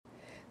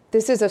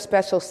This is a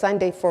special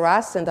Sunday for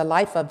us in the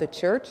life of the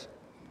church.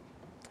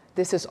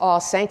 This is All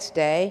Saints'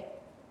 Day.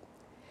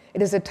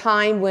 It is a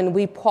time when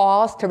we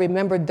pause to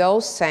remember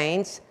those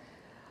saints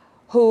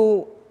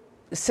who,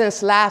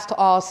 since last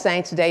All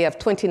Saints' Day of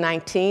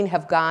 2019,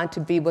 have gone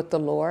to be with the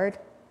Lord.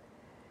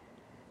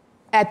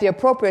 At the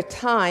appropriate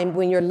time,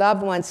 when your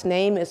loved one's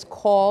name is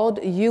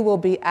called, you will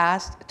be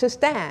asked to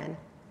stand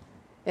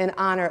in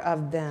honor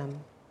of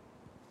them.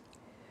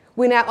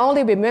 We not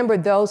only remember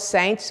those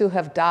saints who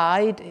have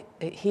died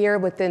here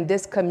within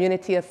this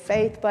community of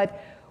faith,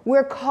 but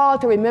we're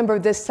called to remember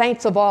the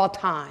saints of all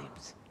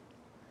times.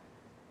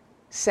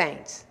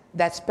 Saints,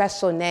 that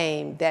special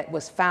name that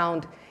was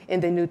found in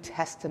the New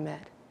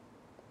Testament.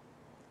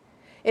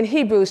 In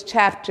Hebrews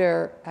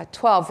chapter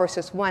 12,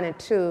 verses 1 and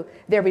 2,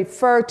 they're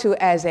referred to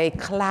as a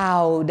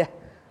cloud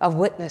of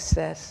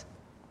witnesses.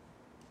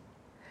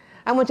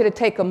 I want you to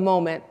take a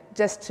moment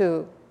just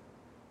to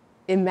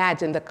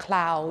imagine the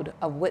cloud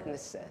of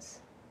witnesses.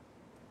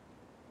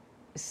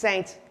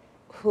 Saints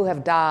who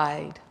have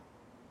died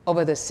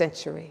over the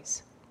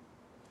centuries.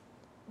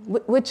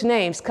 Which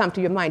names come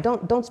to your mind?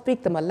 Don't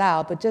speak them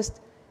aloud, but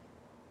just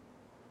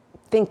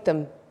think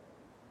them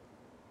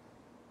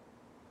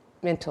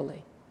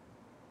mentally.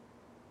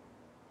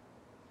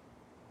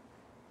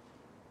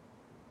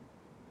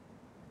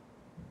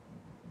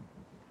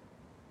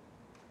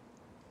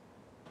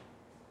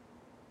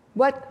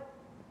 What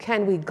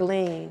can we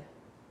glean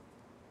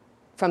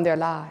from their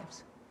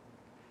lives?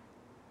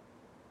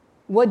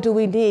 What do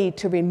we need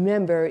to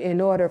remember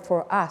in order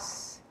for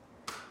us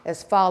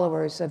as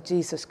followers of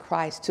Jesus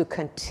Christ to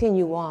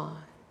continue on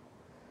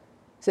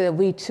so that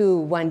we too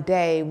one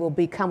day will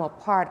become a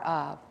part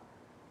of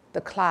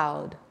the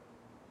cloud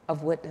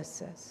of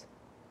witnesses?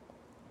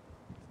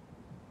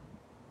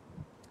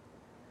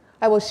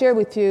 I will share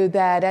with you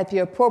that at the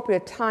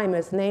appropriate time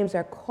as names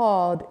are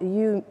called,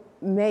 you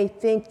may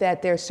think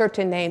that there are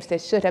certain names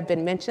that should have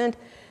been mentioned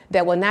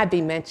that will not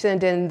be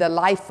mentioned. In the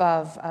life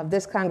of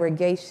this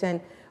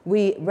congregation,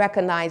 we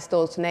recognize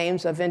those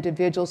names of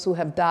individuals who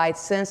have died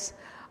since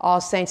All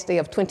Saints' Day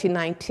of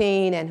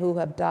 2019 and who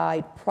have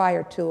died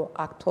prior to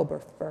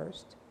October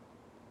 1st.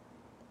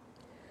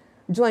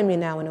 Join me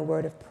now in a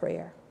word of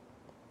prayer.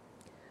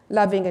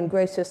 Loving and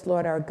gracious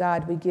Lord our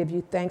God, we give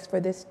you thanks for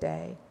this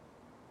day.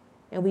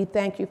 And we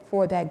thank you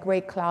for that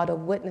great cloud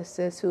of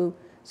witnesses who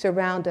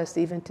surround us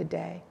even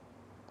today.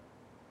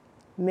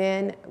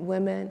 Men,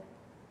 women,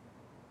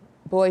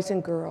 boys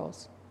and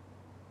girls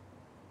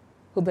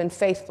who've been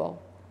faithful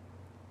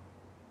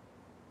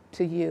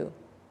to you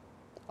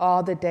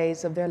all the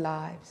days of their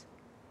lives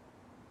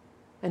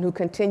and who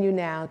continue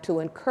now to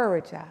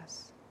encourage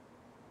us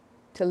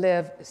to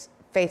live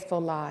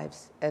faithful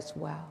lives as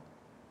well.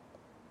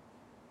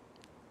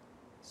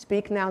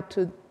 Speak now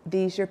to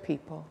these your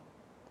people.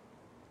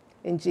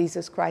 In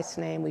Jesus Christ's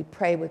name we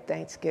pray with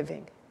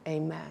thanksgiving.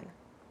 Amen.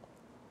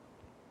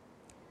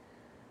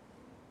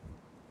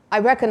 I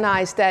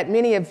recognize that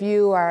many of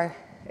you are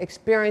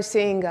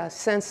experiencing a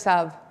sense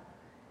of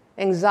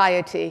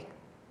anxiety.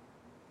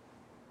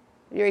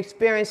 You're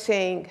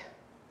experiencing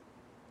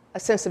a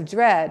sense of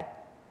dread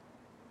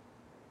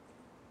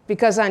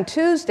because on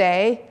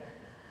Tuesday,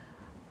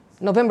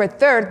 November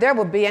 3rd, there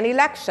will be an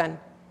election.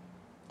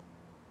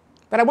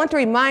 But I want to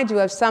remind you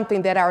of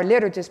something that our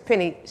liturgist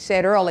Penny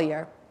said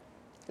earlier.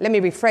 Let me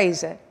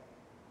rephrase it.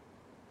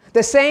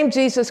 The same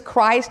Jesus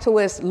Christ who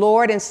is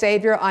Lord and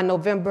Savior on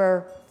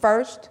November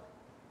 1st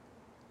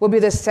will be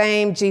the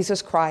same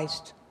Jesus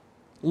Christ,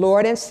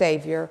 Lord and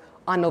Savior,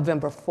 on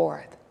November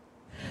 4th.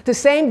 The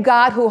same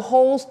God who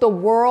holds the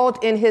world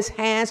in his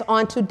hands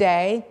on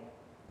today,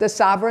 the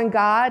sovereign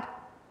God,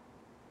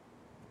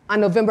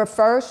 on November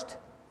 1st,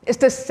 is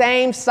the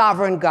same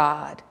sovereign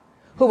God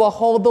who will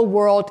hold the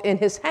world in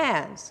his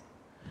hands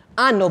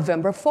on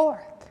November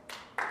 4th.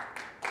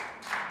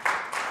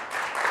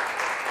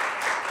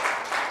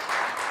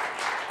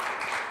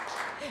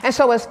 And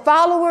so as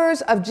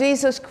followers of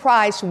Jesus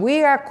Christ,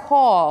 we are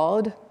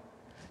called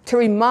to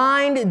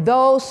remind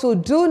those who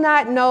do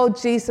not know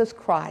Jesus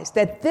Christ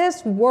that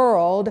this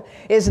world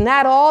is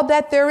not all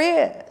that there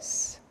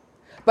is,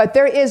 but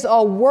there is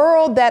a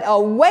world that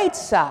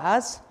awaits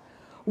us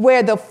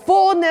where the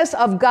fullness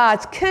of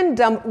God's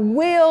kingdom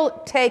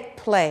will take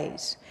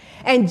place.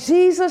 And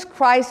Jesus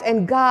Christ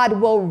and God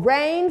will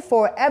reign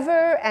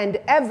forever and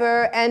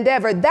ever and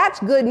ever. That's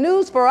good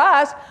news for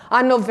us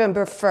on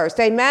November 1st.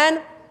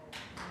 Amen?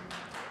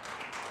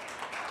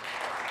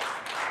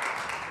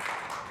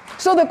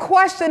 So the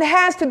question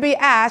has to be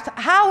asked,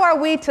 how are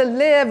we to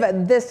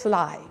live this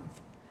life?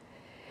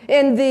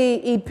 In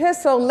the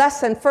epistle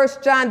lesson, 1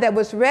 John, that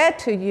was read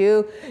to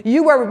you,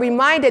 you were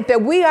reminded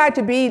that we are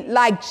to be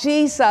like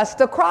Jesus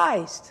the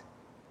Christ.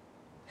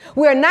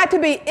 We are not to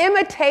be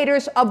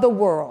imitators of the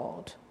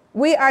world.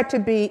 We are to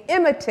be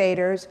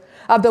imitators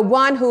of the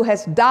one who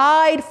has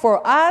died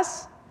for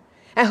us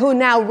and who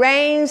now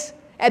reigns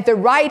at the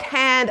right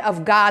hand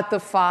of God the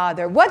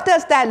Father. What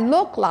does that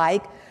look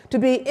like to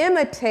be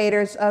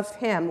imitators of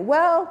him?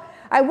 Well,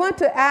 I want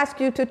to ask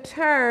you to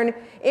turn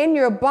in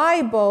your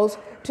Bibles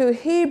to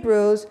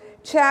Hebrews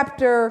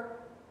chapter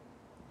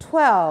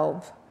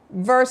 12,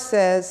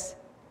 verses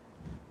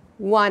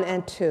 1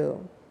 and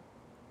 2.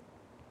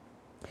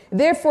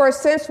 Therefore,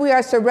 since we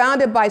are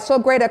surrounded by so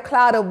great a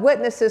cloud of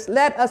witnesses,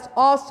 let us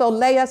also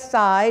lay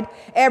aside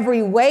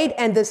every weight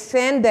and the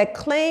sin that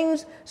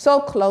clings so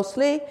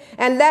closely,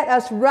 and let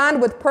us run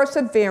with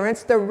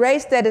perseverance the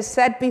race that is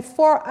set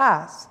before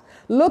us,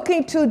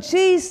 looking to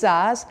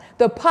Jesus,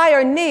 the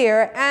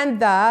pioneer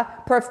and the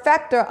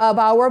perfecter of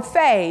our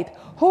faith,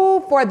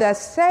 who for the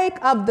sake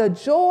of the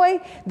joy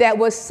that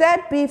was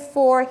set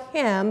before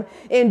him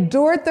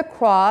endured the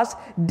cross,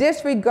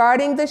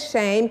 disregarding the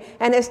shame,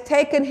 and has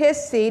taken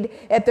his seat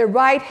at the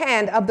right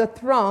hand of the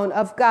throne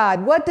of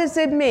God. What does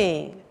it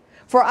mean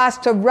for us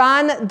to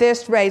run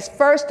this race?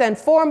 First and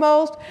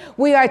foremost,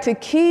 we are to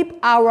keep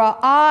our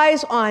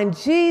eyes on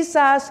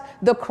Jesus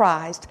the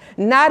Christ,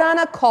 not on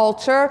a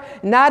culture,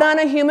 not on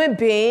a human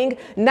being,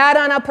 not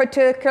on a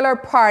particular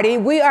party.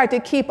 We are to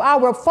keep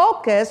our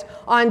focus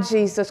on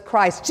Jesus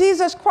Christ.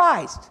 Jesus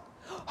Christ,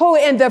 who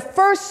in the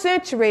first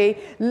century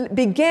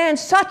began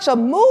such a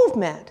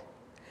movement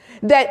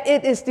that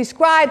it is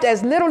described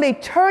as literally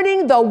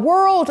turning the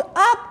world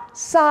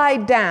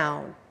upside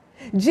down.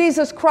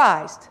 Jesus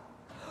Christ,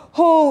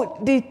 who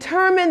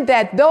determined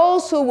that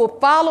those who will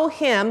follow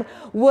him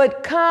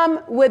would come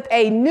with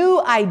a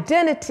new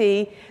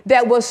identity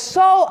that was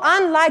so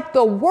unlike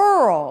the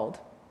world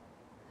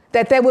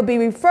that they would be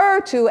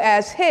referred to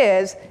as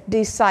his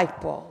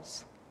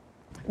disciples.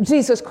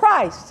 Jesus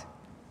Christ,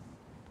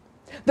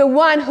 the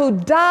one who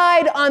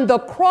died on the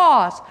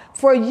cross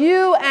for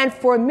you and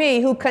for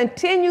me, who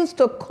continues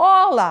to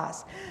call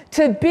us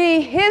to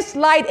be his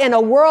light in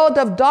a world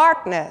of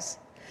darkness,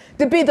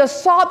 to be the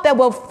salt that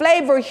will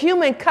flavor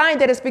humankind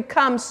that has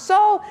become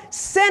so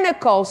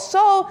cynical,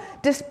 so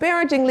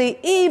disparagingly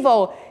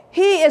evil.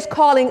 He is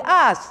calling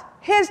us,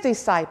 his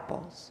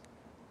disciples,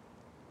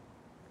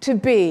 to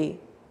be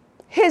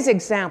his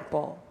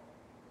example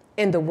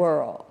in the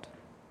world.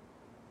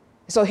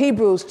 So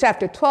Hebrews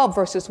chapter 12,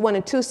 verses 1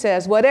 and 2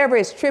 says, whatever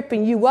is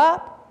tripping you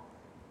up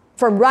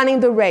from running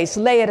the race,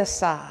 lay it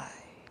aside.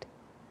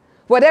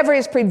 Whatever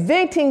is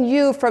preventing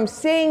you from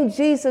seeing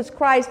Jesus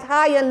Christ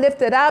high and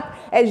lifted up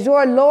as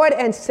your Lord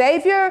and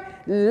Savior,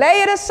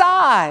 lay it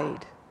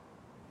aside.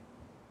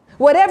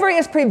 Whatever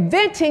is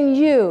preventing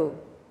you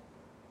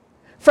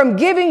from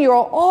giving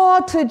your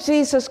all to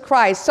Jesus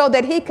Christ so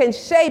that he can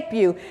shape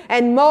you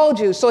and mold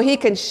you, so he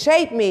can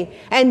shape me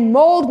and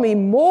mold me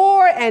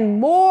more and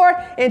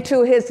more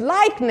into his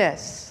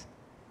likeness,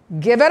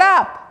 give it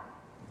up.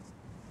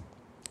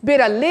 Be it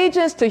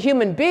allegiance to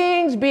human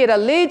beings, be it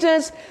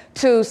allegiance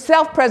to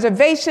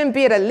self-preservation,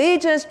 be it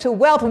allegiance to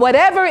wealth,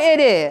 whatever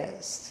it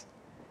is,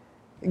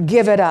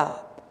 give it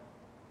up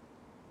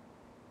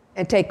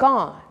and take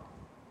on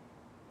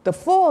the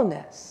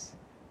fullness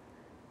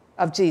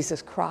of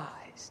Jesus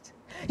Christ.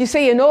 You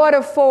see, in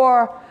order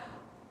for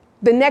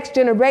the next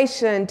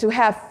generation to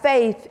have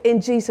faith in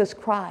Jesus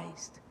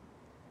Christ,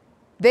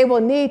 they will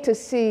need to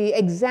see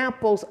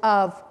examples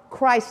of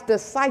Christ's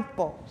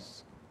disciples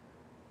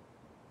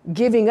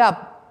giving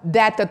up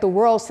that the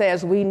world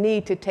says we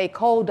need to take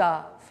hold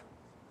of: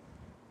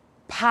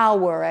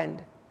 power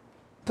and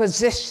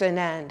position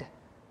and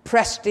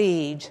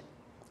prestige,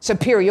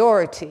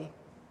 superiority,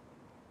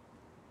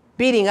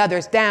 beating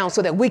others down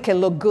so that we can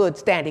look good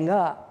standing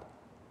up.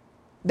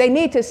 They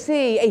need to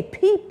see a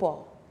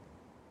people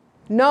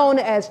known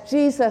as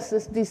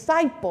Jesus'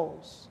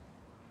 disciples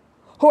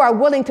who are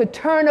willing to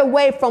turn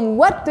away from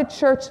what the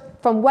church,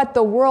 from what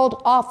the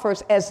world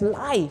offers as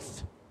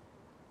life,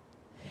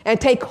 and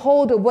take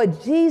hold of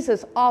what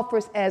Jesus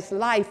offers as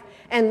life,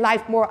 and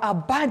life more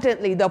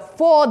abundantly, the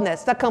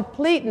fullness, the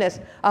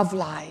completeness of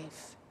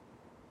life,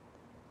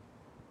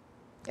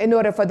 in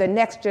order for the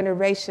next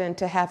generation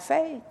to have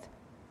faith.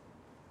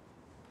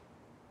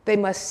 They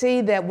must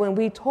see that when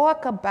we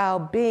talk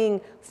about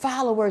being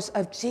followers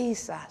of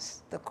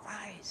Jesus, the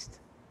Christ,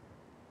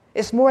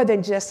 it's more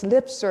than just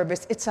lip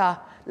service, it's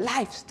a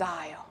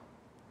lifestyle.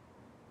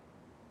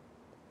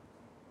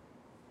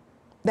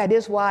 That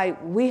is why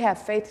we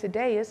have faith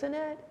today, isn't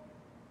it?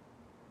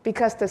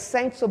 Because the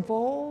saints of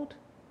old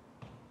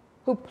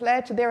who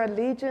pledged their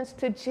allegiance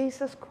to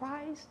Jesus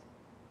Christ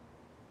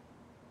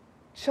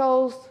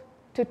chose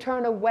to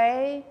turn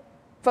away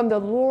from the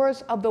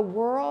lures of the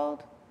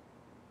world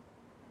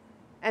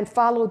and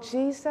follow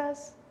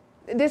Jesus.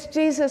 This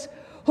Jesus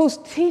whose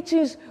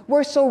teachings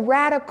were so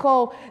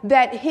radical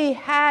that he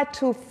had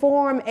to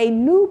form a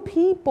new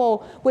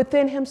people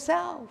within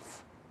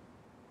himself.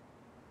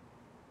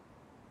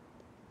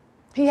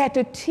 He had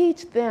to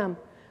teach them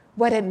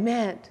what it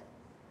meant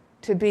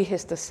to be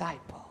his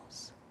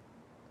disciples.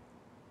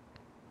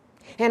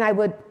 And I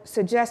would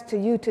suggest to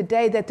you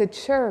today that the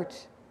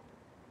church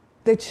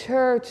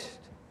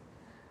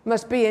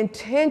must be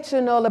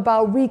intentional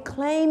about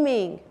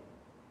reclaiming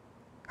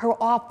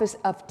her office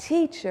of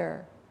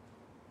teacher,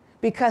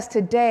 because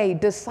today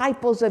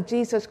disciples of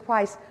Jesus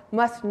Christ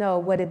must know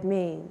what it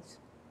means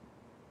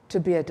to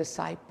be a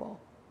disciple.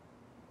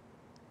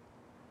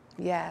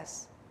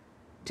 Yes.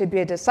 To be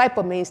a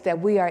disciple means that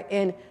we are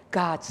in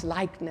God's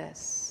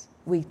likeness.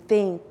 We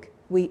think,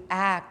 we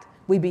act,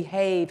 we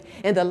behave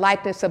in the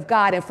likeness of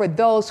God. And for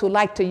those who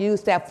like to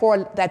use that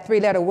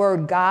three-letter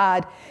word,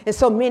 God, in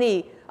so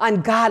many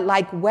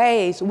ungodlike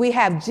ways, we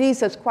have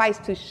Jesus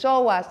Christ to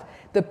show us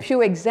the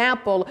pure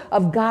example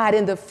of God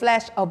in the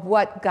flesh of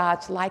what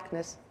God's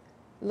likeness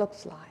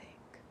looks like.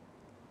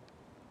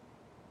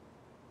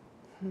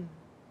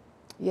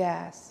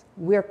 Yes,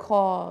 we're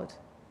called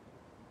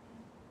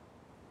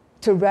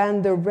to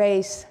run the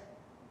race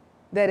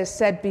that is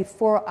set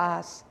before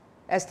us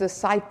as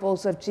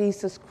disciples of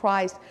Jesus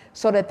Christ,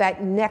 so that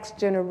that next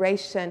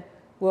generation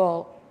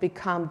will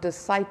become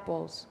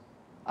disciples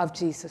of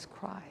Jesus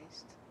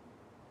Christ.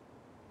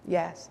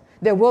 Yes,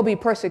 there will be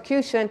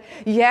persecution.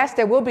 Yes,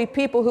 there will be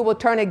people who will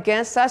turn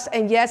against us.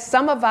 And yes,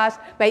 some of us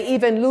may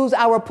even lose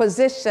our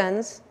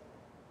positions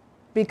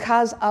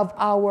because of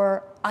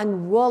our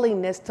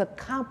unwillingness to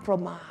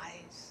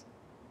compromise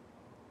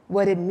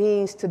what it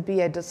means to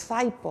be a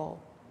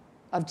disciple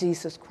of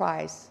Jesus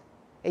Christ,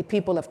 a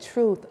people of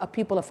truth, a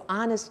people of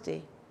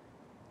honesty,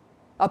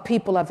 a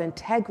people of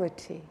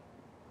integrity,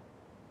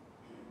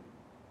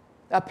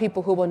 a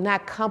people who will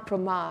not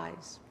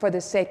compromise for the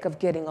sake of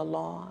getting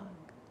along.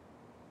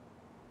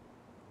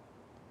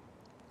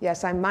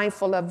 Yes, I'm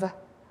mindful of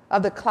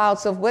the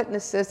clouds of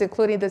witnesses,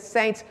 including the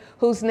saints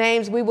whose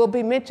names we will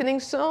be mentioning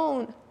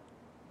soon.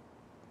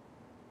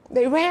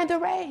 They ran the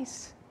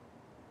race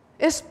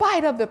in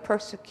spite of the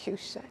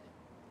persecution.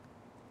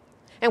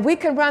 And we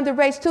can run the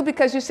race too,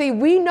 because you see,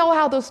 we know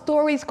how the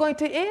story is going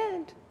to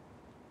end.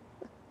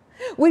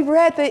 We've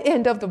read the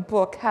end of the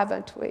book,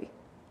 haven't we?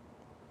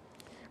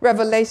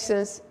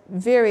 Revelations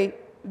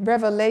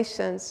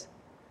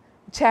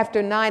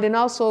chapter 9 and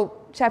also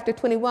chapter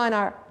 21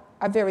 are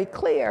very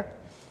clear.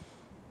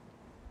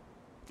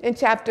 In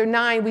chapter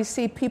 9, we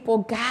see people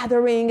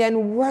gathering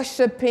and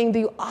worshiping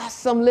the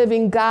awesome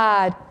living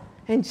God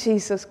and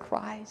Jesus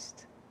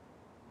Christ.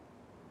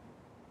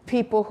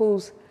 People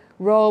whose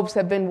robes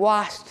have been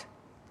washed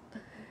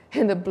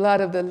in the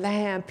blood of the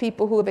Lamb.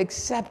 People who have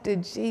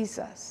accepted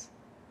Jesus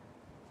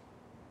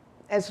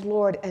as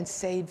Lord and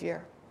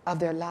Savior of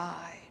their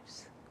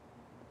lives.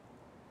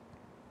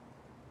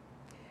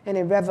 And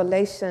in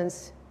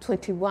Revelations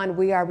 21,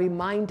 we are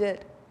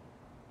reminded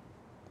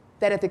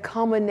that at the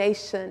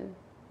culmination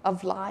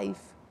of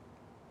life,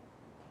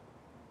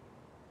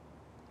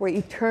 where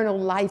eternal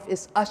life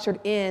is ushered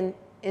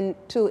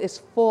into its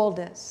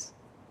fullness,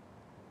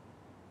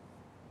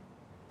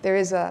 there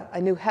is a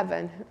new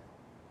heaven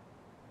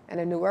and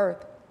a new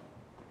earth,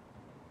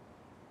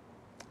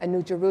 a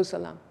new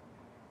Jerusalem.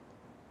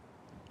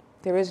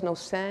 There is no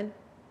sin.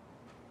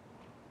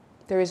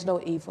 There is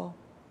no evil.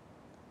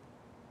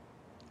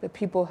 The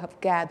people have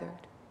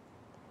gathered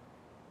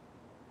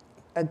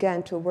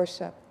again to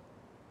worship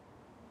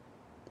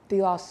the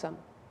awesome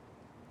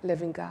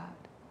living God.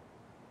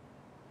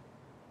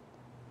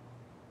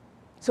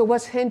 So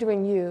what's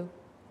hindering you?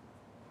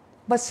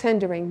 What's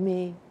hindering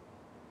me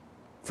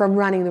from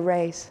running the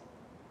race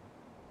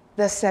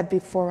that's set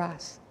before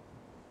us,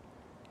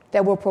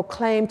 that will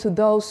proclaim to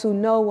those who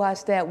know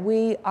us that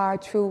we are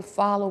true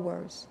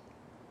followers?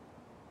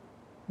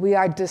 We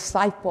are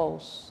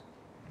disciples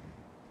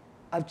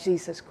of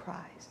Jesus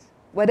Christ.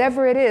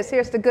 Whatever it is,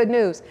 here's the good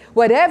news.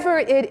 Whatever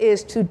it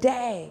is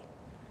today,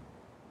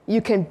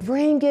 you can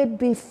bring it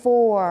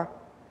before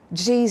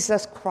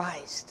Jesus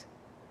Christ,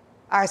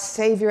 our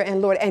Savior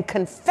and Lord, and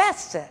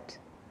confess it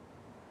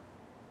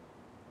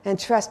and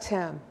trust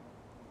Him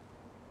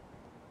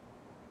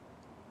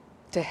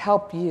to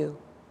help you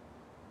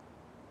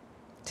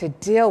to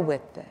deal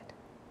with it.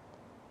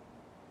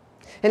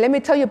 And let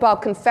me tell you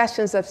about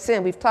confessions of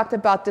sin. We've talked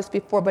about this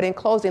before, but in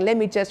closing, let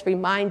me just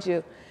remind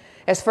you,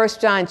 as 1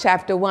 John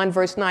chapter 1,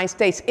 verse 9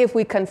 states, if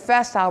we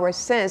confess our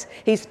sins,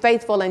 He's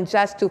faithful and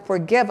just to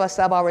forgive us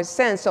of our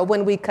sins. So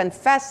when we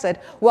confess it,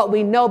 what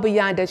we know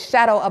beyond a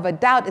shadow of a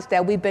doubt is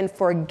that we've been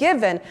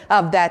forgiven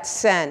of that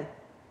sin.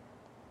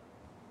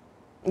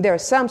 There are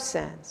some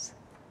sins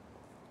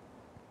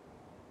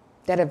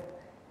that have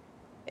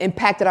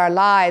impacted our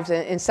lives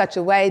in such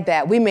a way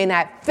that we may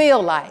not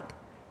feel like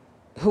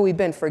who we've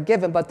been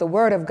forgiven, but the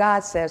Word of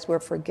God says we're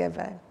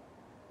forgiven.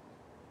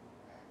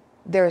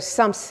 There are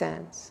some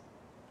sins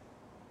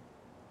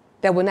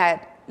that will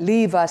not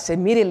leave us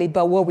immediately,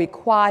 but will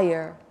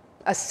require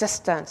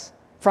assistance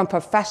from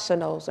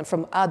professionals and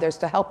from others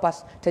to help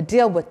us to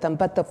deal with them.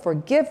 But the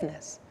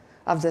forgiveness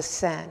of the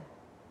sin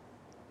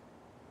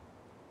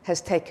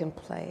has taken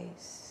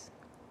place.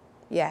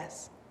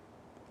 Yes,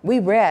 we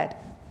read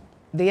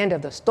the end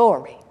of the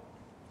story,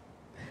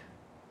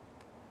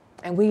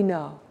 and we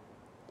know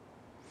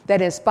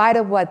that in spite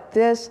of what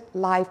this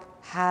life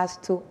has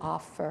to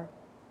offer,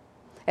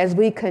 as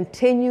we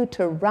continue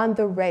to run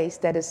the race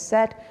that is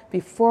set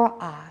before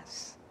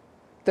us,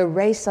 the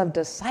race of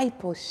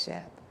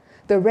discipleship,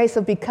 the race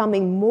of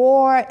becoming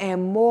more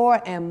and more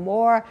and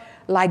more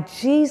like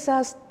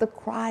Jesus the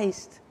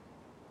Christ,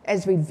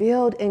 as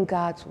revealed in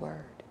God's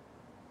Word,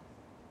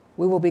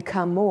 we will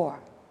become more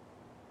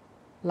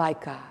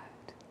like God.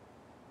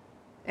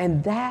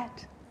 And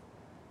that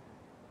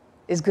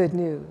is good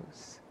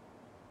news.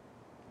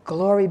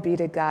 Glory be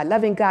to God.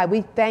 Loving God,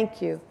 we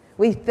thank you.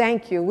 We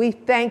thank you. We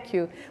thank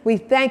you. We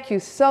thank you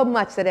so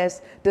much that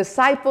as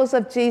disciples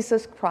of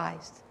Jesus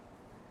Christ,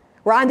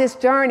 we're on this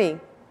journey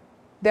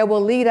that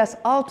will lead us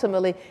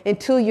ultimately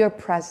into your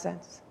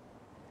presence.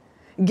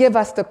 Give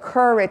us the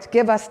courage.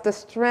 Give us the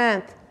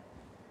strength.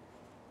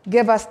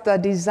 Give us the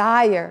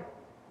desire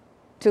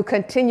to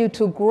continue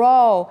to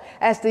grow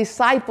as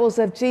disciples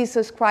of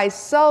Jesus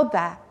Christ, so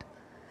that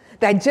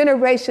that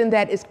generation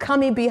that is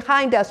coming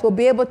behind us will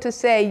be able to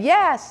say,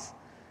 yes,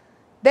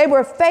 they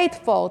were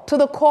faithful to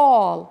the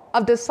call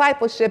of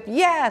discipleship.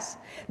 Yes,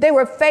 they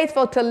were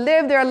faithful to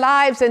live their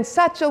lives in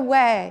such a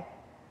way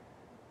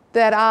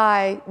that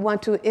I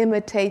want to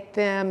imitate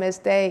them as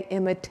they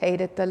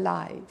imitated the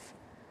life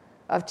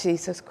of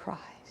Jesus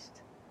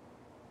Christ.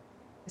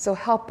 So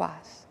help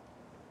us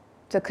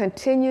to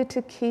continue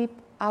to keep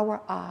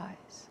our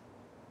eyes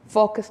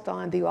focused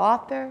on the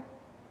author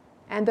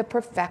and the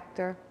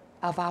perfecter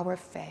of our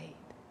faith,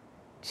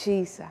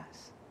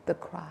 Jesus the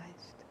Christ.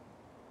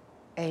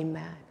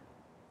 Amen.